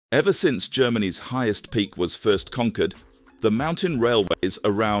Ever since Germany's highest peak was first conquered, the mountain railways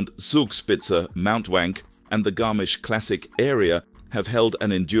around Zugspitze, Mount Wank, and the Garmisch Classic area have held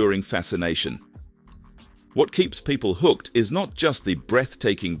an enduring fascination. What keeps people hooked is not just the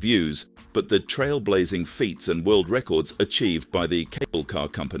breathtaking views, but the trailblazing feats and world records achieved by the cable car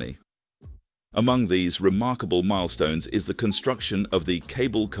company. Among these remarkable milestones is the construction of the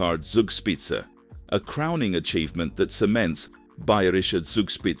cable car Zugspitze, a crowning achievement that cements Bayerische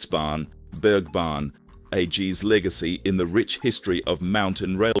Zugspitzbahn, Bergbahn, AG's legacy in the rich history of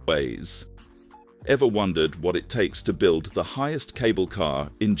mountain railways. Ever wondered what it takes to build the highest cable car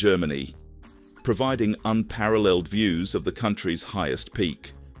in Germany, providing unparalleled views of the country's highest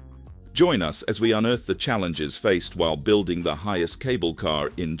peak? Join us as we unearth the challenges faced while building the highest cable car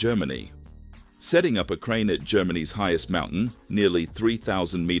in Germany. Setting up a crane at Germany's highest mountain, nearly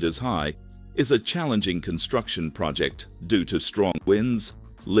 3,000 meters high, is a challenging construction project due to strong winds,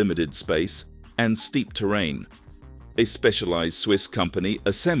 limited space, and steep terrain. A specialized Swiss company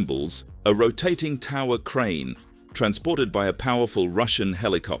assembles a rotating tower crane transported by a powerful Russian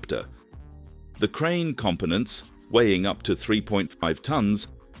helicopter. The crane components, weighing up to 3.5 tons,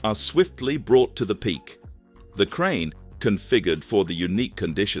 are swiftly brought to the peak. The crane, configured for the unique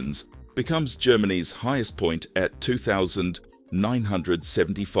conditions, becomes Germany's highest point at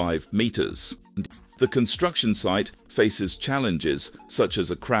 2,975 meters. The construction site faces challenges such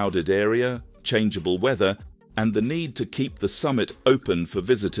as a crowded area, changeable weather, and the need to keep the summit open for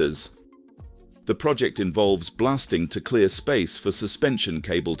visitors. The project involves blasting to clear space for suspension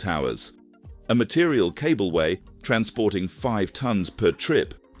cable towers. A material cableway transporting 5 tons per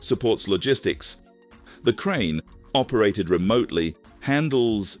trip supports logistics. The crane, operated remotely,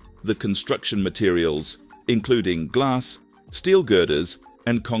 handles the construction materials, including glass, steel girders,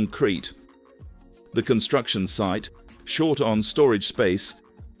 and concrete. The construction site, short on storage space,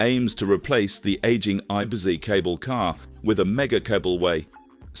 aims to replace the aging Ibz cable car with a mega cableway,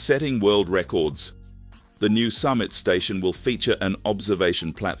 setting world records. The new summit station will feature an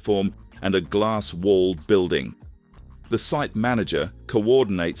observation platform and a glass-walled building. The site manager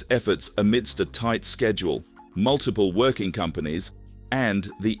coordinates efforts amidst a tight schedule, multiple working companies,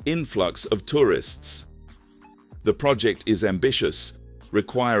 and the influx of tourists. The project is ambitious,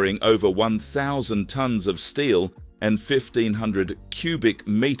 requiring over 1,000 tons of steel and 1,500 cubic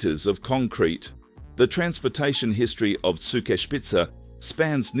meters of concrete. The transportation history of Zugspitze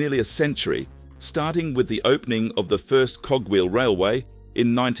spans nearly a century, starting with the opening of the first cogwheel railway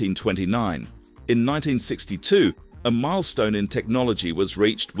in 1929. In 1962, a milestone in technology was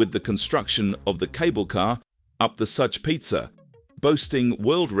reached with the construction of the cable car up the Zugspitze, boasting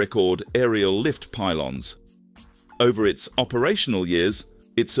world record aerial lift pylons. Over its operational years,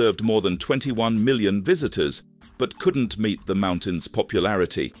 it served more than 21 million visitors, but couldn't meet the mountain's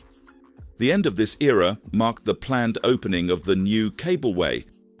popularity. The end of this era marked the planned opening of the new cableway,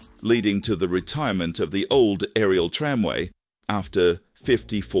 leading to the retirement of the old aerial tramway after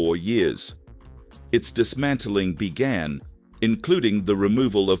 54 years. Its dismantling began, including the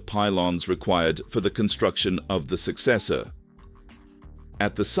removal of pylons required for the construction of the successor.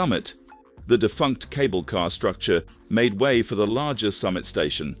 At the summit, the defunct cable car structure made way for the larger summit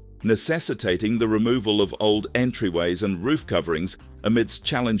station, necessitating the removal of old entryways and roof coverings amidst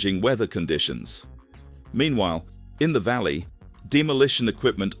challenging weather conditions. Meanwhile, in the valley, demolition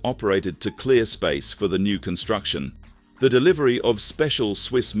equipment operated to clear space for the new construction. The delivery of special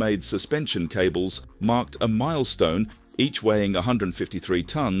Swiss-made suspension cables marked a milestone, each weighing 153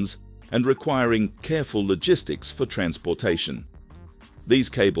 tons and requiring careful logistics for transportation. These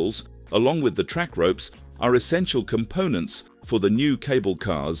cables, along with the track ropes, are essential components for the new cable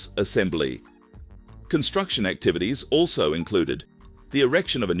car's assembly. Construction activities also included the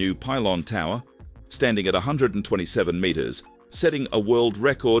erection of a new pylon tower, standing at 127 meters, setting a world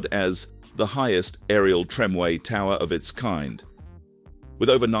record as the highest aerial tramway tower of its kind. With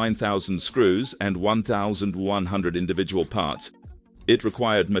over 9,000 screws and 1,100 individual parts, it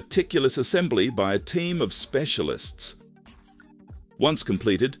required meticulous assembly by a team of specialists. Once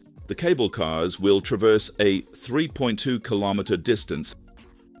completed, the cable cars will traverse a 3.2-kilometer distance,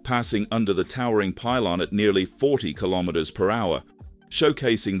 passing under the towering pylon at nearly 40 kilometers per hour,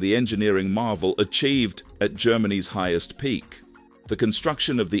 showcasing the engineering marvel achieved at Germany's highest peak. The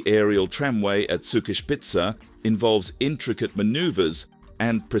construction of the aerial tramway at Zugspitze involves intricate maneuvers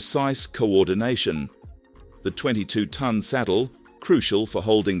and precise coordination. The 22-ton saddle, crucial for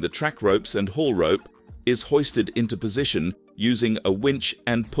holding the track ropes and haul rope, is hoisted into position using a winch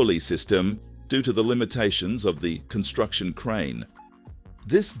and pulley system due to the limitations of the construction crane.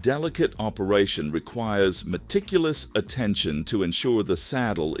 This delicate operation requires meticulous attention to ensure the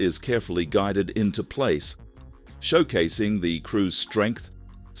saddle is carefully guided into place, showcasing the crew's strength,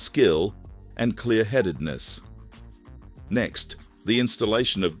 skill, and clear-headedness. Next, the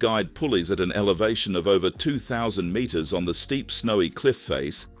installation of guide pulleys at an elevation of over 2,000 meters on the steep snowy cliff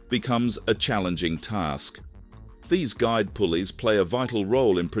face becomes a challenging task. These guide pulleys play a vital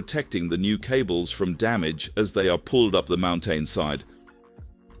role in protecting the new cables from damage as they are pulled up the mountainside.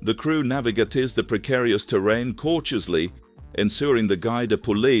 The crew navigates the precarious terrain cautiously, ensuring the guide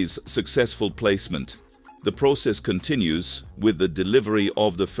pulleys' successful placement. The process continues with the delivery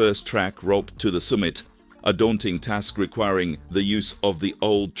of the first track rope to the summit, a daunting task requiring the use of the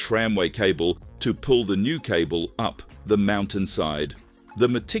old tramway cable to pull the new cable up the mountainside. The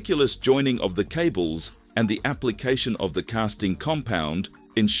meticulous joining of the cables and the application of the casting compound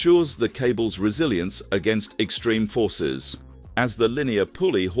ensures the cable's resilience against extreme forces. As the linear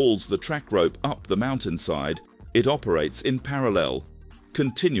pulley hauls the track rope up the mountainside, it operates in parallel,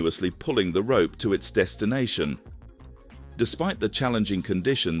 continuously pulling the rope to its destination. Despite the challenging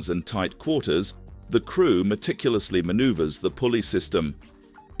conditions and tight quarters, the crew meticulously maneuvers the pulley system,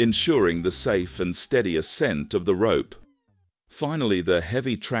 ensuring the safe and steady ascent of the rope. Finally, the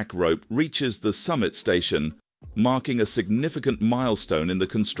heavy track rope reaches the summit station, marking a significant milestone in the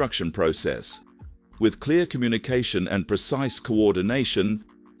construction process. With clear communication and precise coordination,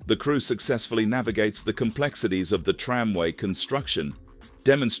 the crew successfully navigates the complexities of the tramway construction,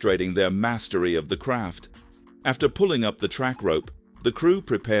 demonstrating their mastery of the craft. After pulling up the track rope, the crew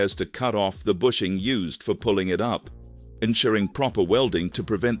prepares to cut off the bushing used for pulling it up, ensuring proper welding to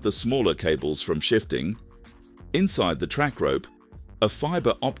prevent the smaller cables from shifting. Inside the track rope, a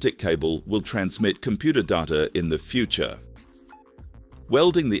fiber optic cable will transmit computer data in the future.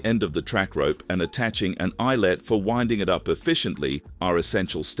 Welding the end of the track rope and attaching an eyelet for winding it up efficiently are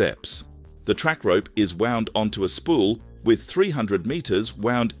essential steps. The track rope is wound onto a spool with 300 meters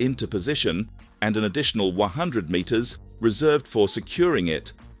wound into position and an additional 100 meters reserved for securing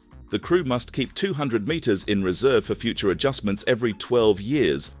it. The crew must keep 200 meters in reserve for future adjustments every 12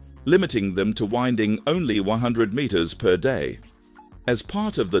 years, limiting them to winding only 100 meters per day. As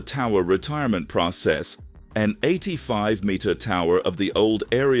part of the tower retirement process, an 85-meter tower of the old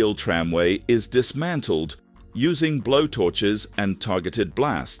aerial tramway is dismantled using blowtorches and targeted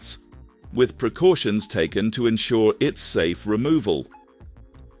blasts, with precautions taken to ensure its safe removal.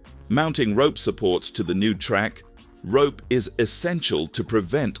 Mounting rope supports to the new track, rope is essential to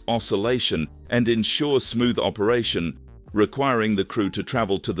prevent oscillation and ensure smooth operation, requiring the crew to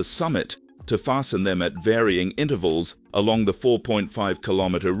travel to the summit to fasten them at varying intervals along the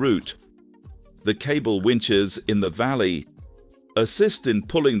 4.5-kilometer route. The cable winches in the valley assist in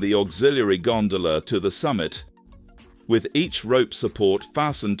pulling the auxiliary gondola to the summit, with each rope support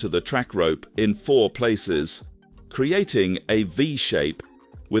fastened to the track rope in 4 places, creating a V shape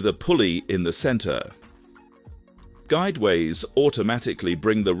with a pulley in the center. Guideways automatically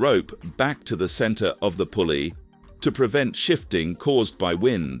bring the rope back to the center of the pulley to prevent shifting caused by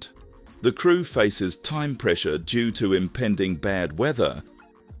wind. The crew faces time pressure due to impending bad weather,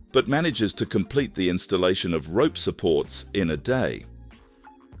 but manages to complete the installation of rope supports in a day.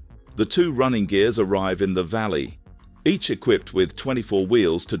 The 2 running gears arrive in the valley, each equipped with 24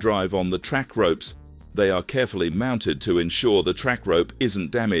 wheels to drive on the track ropes. They are carefully mounted to ensure the track rope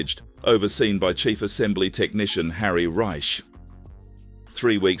isn't damaged, overseen by Chief Assembly Technician Harry Reich.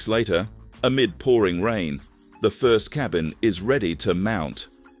 3 weeks later, amid pouring rain, the first cabin is ready to mount.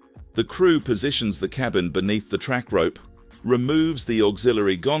 The crew positions the cabin beneath the track rope, removes the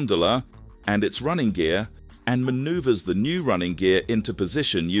auxiliary gondola and its running gear, and maneuvers the new running gear into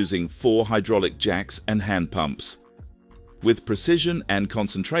position using 4 hydraulic jacks and hand pumps. With precision and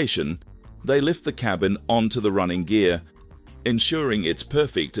concentration, they lift the cabin onto the running gear, ensuring it's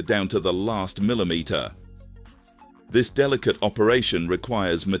perfect down to the last millimeter. This delicate operation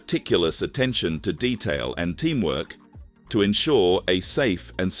requires meticulous attention to detail and teamwork to ensure a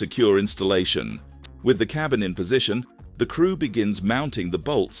safe and secure installation. With the cabin in position, the crew begins mounting the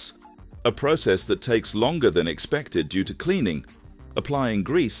bolts, a process that takes longer than expected due to cleaning, applying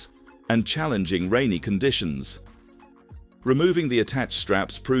grease, and challenging rainy conditions. Removing the attached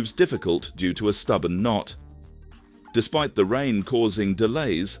straps proves difficult due to a stubborn knot. Despite the rain causing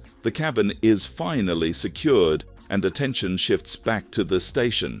delays, the cabin is finally secured and attention shifts back to the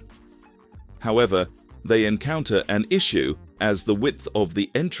station. However, they encounter an issue as the width of the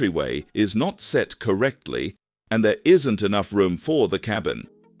entryway is not set correctly and there isn't enough room for the cabin.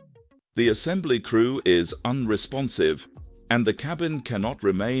 The assembly crew is unresponsive and the cabin cannot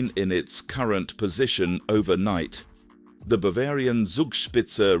remain in its current position overnight. the Bavarian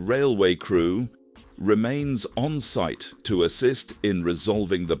Zugspitze railway crew remains on site to assist in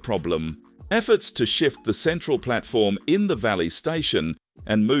resolving the problem. Efforts to shift the central platform in the valley station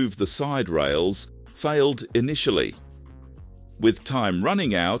and move the side rails failed initially. With time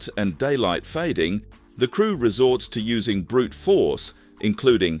running out and daylight fading, the crew resorts to using brute force,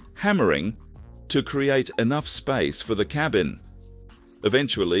 including hammering, to create enough space for the cabin.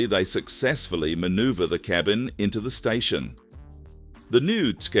 Eventually, they successfully maneuver the cabin into the station. The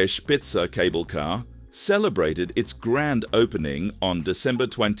new Zugspitze cable car celebrated its grand opening on December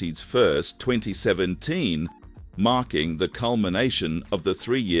 21st, 2017, marking the culmination of the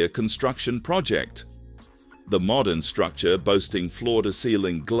 3-year construction project. The modern structure, boasting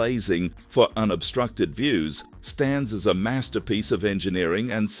floor-to-ceiling glazing for unobstructed views, stands as a masterpiece of engineering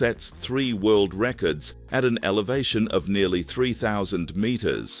and sets 3 world records at an elevation of nearly 3,000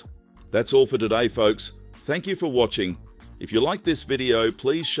 meters. That's all for today, folks. Thank you for watching. If you like this video,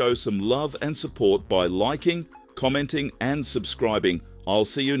 please show some love and support by liking, commenting, and subscribing. I'll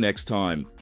see you next time.